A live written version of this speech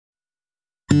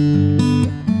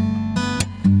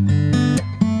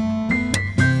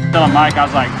telling Mike, I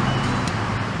was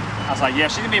like, yeah,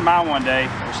 she's gonna be mine one day,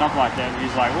 or something like that. And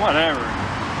he's like, whatever.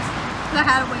 I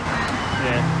had a boyfriend.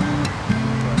 Yeah.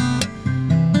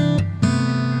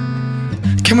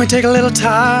 Can we take a little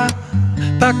time?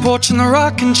 Back porch in the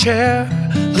rocking chair.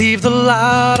 Leave the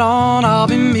light on, I'll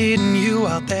be meeting you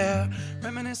out there.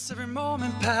 Reminisce every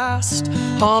moment past,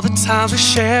 all the times we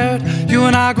shared. You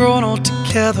and I growing old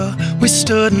together. We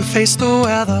stood and faced the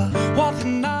weather. One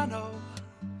thing I know,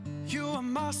 you are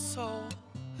my soul.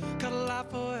 Got a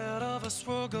life ahead of us,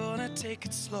 we're gonna take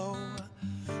it slow.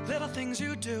 Little things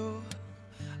you do,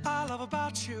 I love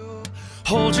about you.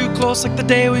 Hold you close like the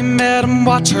day we met and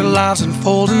watch our lives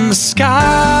unfold in the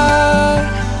sky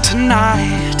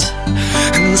tonight.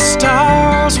 And the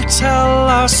stars will tell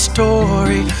our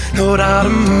story, no doubt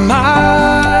in my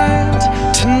mind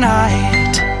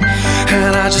tonight.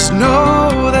 And I just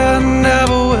know there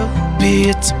never will be.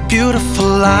 It's a beautiful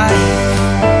life.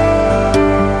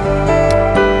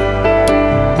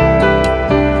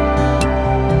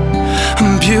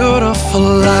 A beautiful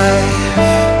life.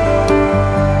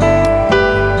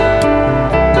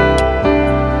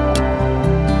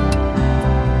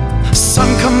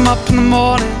 Come up in the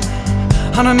morning,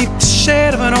 underneath the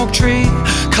shade of an oak tree.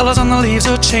 Colors on the leaves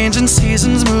are changing,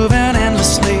 seasons moving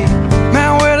endlessly.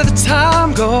 Man, where did the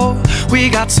time go? We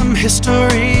got some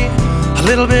history. A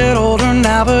little bit older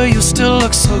now, but you still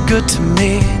look so good to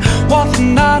me. One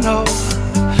thing I know,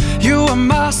 you are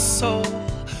my soul.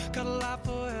 Got a life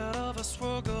ahead of us,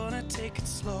 we're gonna take it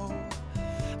slow.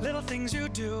 Little things you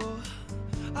do,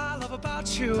 I love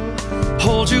about you.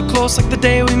 Hold you close like the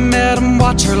day we met and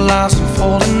watch our lives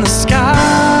unfold in the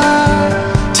sky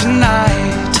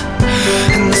tonight.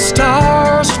 And the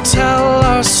stars will tell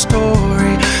our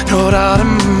story, no doubt in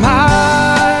my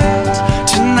mind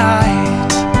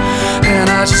tonight. And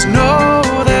I just know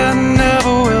there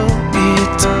never will be.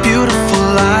 It's a beautiful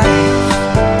life.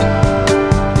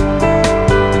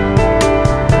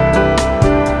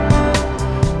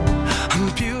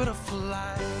 A beautiful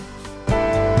life.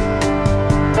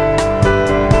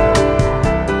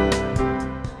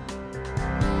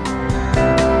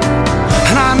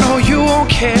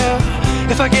 Care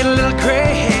if I get a little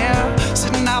gray hair,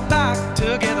 sitting out back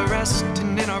together,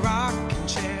 resting in our rocking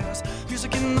chairs.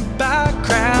 Music in the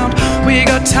background, we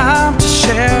got time to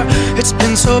share. It's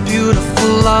been so beautiful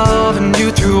loving you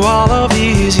through all of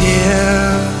these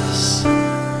years.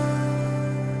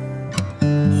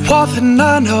 One thing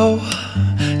I know,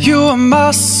 you are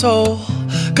my soul.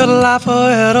 Got a life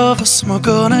ahead of us, we're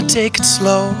gonna take it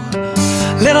slow.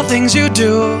 Little things you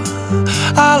do,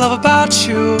 I love about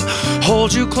you.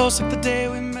 Hold you close like the day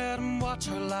we met and watch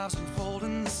our lives unfold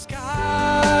in the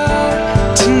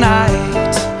sky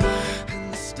tonight.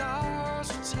 And the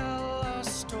stars will tell our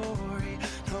story,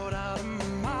 no doubt in my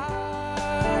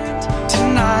mind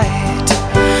tonight.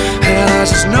 And I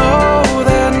just know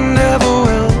there never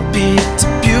will be. It's a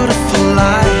beautiful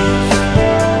life.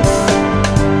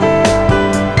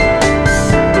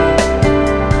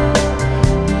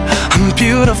 A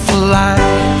beautiful life.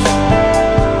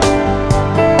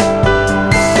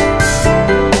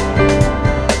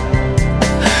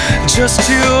 Just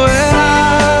you and I.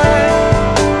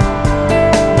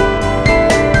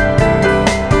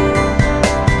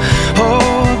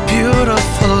 Oh, a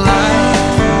beautiful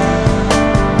life.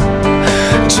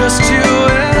 Just you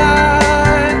and I.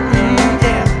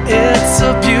 Yeah, it's a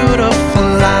beautiful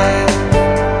life.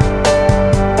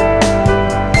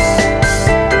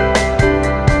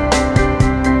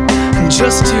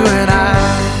 Just you and I.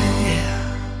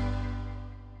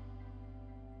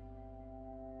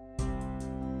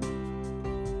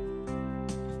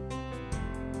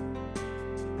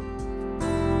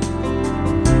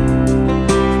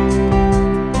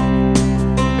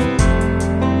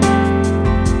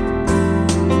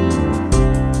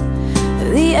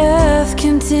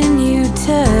 Continue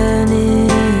turning.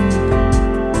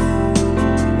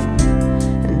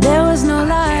 There was no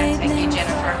light. Thank you,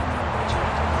 Jennifer,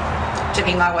 to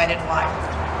be my wedded wife,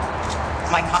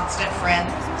 my constant friend,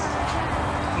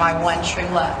 my one true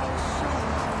love.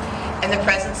 In the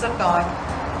presence of God,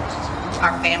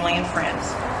 our family and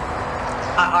friends,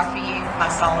 I offer you my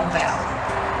solemn vow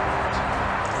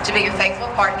to be your faithful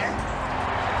partner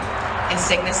in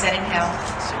sickness and in health,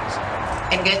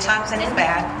 in good times and in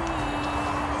bad,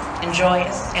 in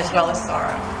joyous as well as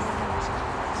sorrow.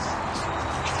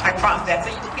 I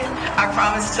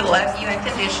promise to love you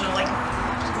unconditionally,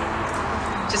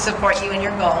 to support you in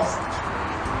your goals,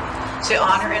 to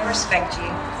honor and respect you,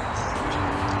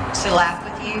 to laugh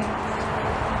with you,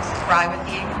 cry with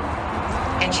you,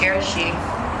 and cherish you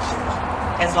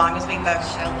as long as we both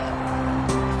show love.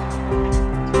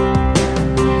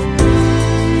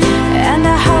 And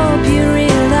I hope you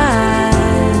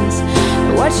realize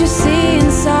what you see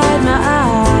inside my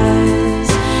eyes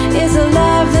is a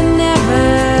love that never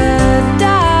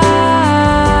dies.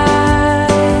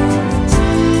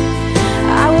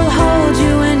 I will hold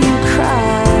you when you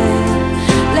cry,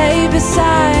 lay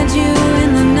beside you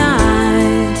in the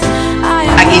night.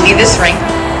 I give you this ring,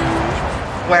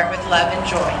 wear it with love and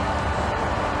joy.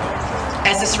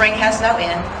 As this ring has no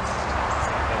end,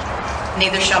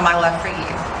 neither shall my love for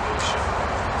you.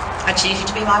 I choose you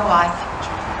to be my wife,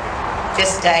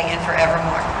 this day and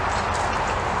forevermore.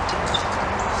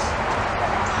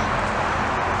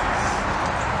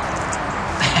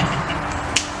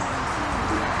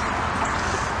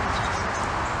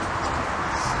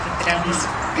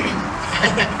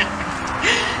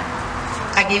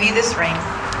 I give you this ring,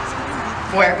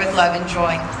 wear it with love and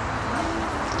joy.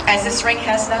 As this ring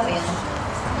has no end,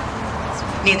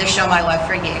 neither shall my love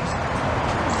for you.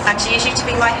 I choose you to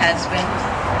be my husband,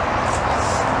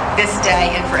 this day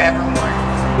and forevermore.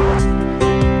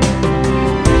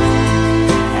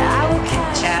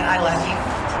 Chad, I love you.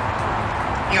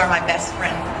 You are my best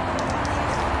friend.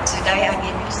 Today I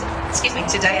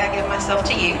give myself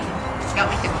to you.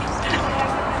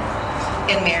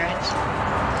 In marriage,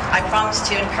 I promise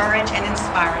to encourage and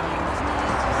inspire you,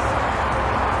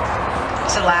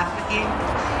 to laugh with you,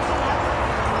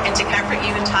 and to comfort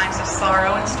you in times of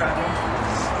sorrow and struggle.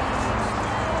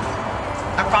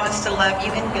 I promise to love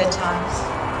you in good times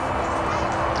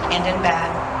and in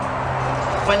bad,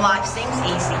 when life seems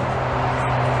easy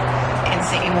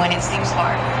and when it seems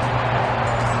hard,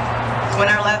 when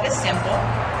our love is simple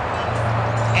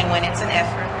and when it's an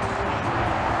effort.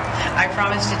 I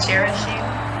promise to cherish you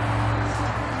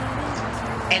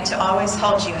and to always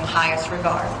hold you in highest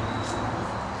regard.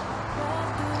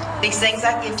 These things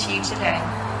I give to you today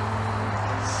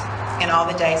and all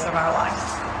the days of our lives.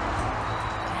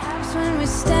 Perhaps when we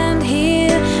stand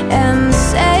here and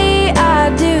say I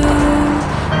do,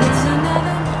 it's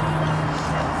another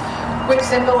which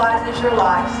symbolizes your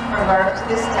lives from birth to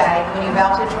this day when you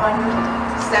vow to join your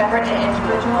separate and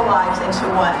individual lives into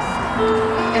one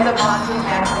in the bonds of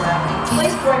matrimony.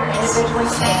 Please join your individually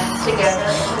hands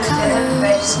together into the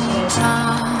innovation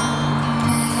union,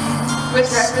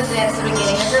 which represents the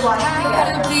beginning of your life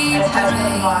together as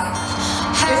husband and wife.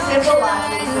 This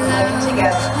symbolizes the living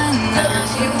together of your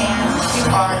two hands, two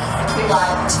hearts, and two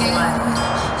lives into one.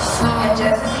 And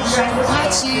just as you join this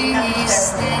hand to become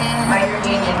separate, may your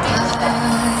union be the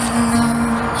same.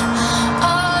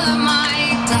 all of my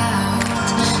doubt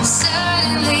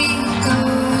suddenly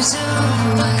goes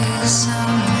away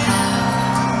somehow.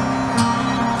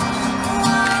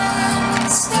 One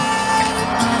step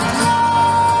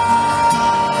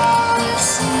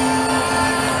closer,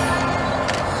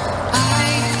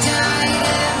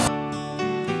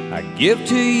 I give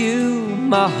to you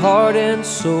my heart and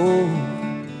soul,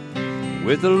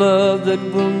 with a love that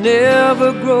will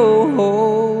never grow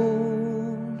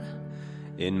old.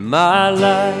 In my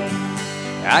life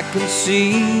I can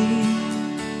see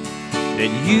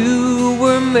that you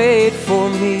were made for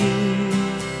me.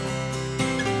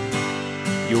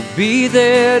 You'll be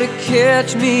there to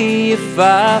catch me if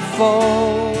I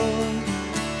fall.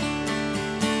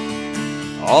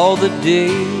 All the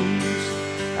days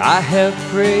I have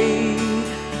prayed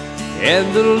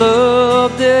and the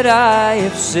love that I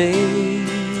have saved,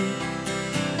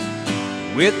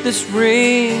 with this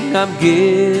ring I'm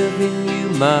giving you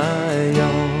my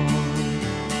all.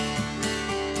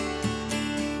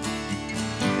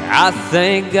 I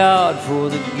thank God for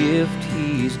the gift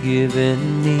He's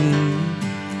given me,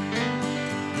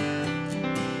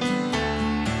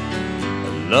 a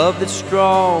love that's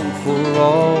strong for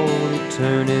all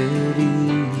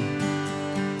eternity.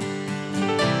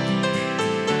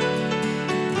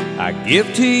 I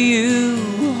give to you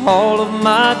all of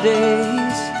my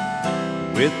days,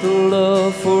 with a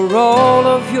love for all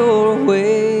of your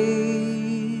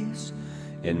ways.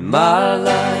 In my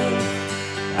life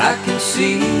I can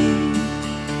see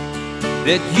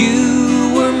that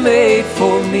you were made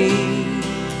for me.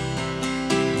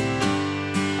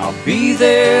 I'll be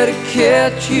there to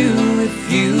catch you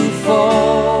if you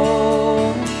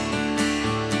fall.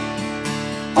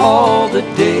 All the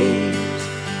days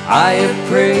I have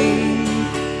prayed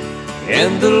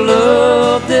and the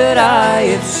love that I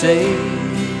have saved,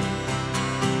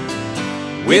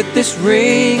 with this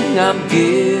ring I'm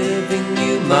giving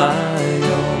you my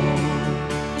all.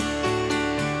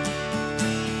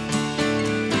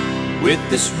 With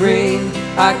this ring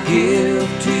I give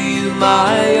to you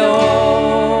my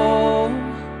all.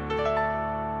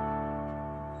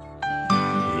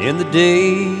 In the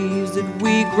days that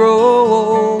we grow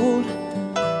old,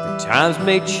 Times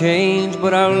may change,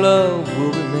 but our love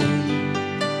will remain.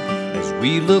 As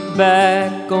we look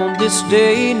back on this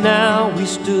day now, we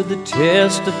stood the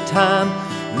test of time,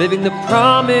 living the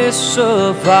promise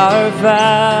of our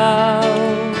vow.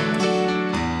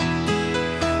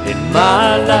 In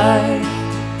my life,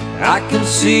 I can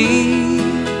see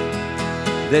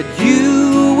that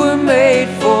you were made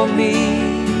for me.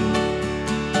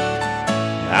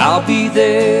 I'll be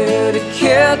there to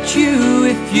catch you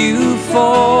if you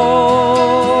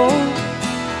fall.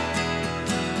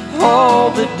 All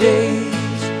the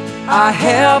days I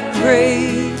have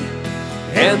prayed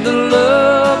and the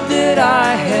love that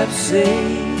I have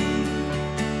saved,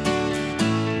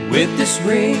 with this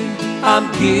ring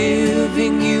I'm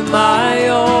giving you my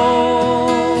all.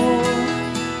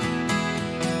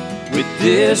 With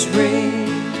this ring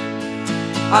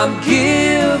I'm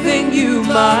giving you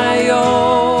my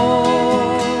all.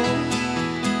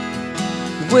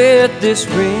 With this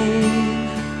ring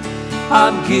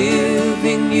I'm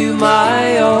giving you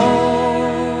my all.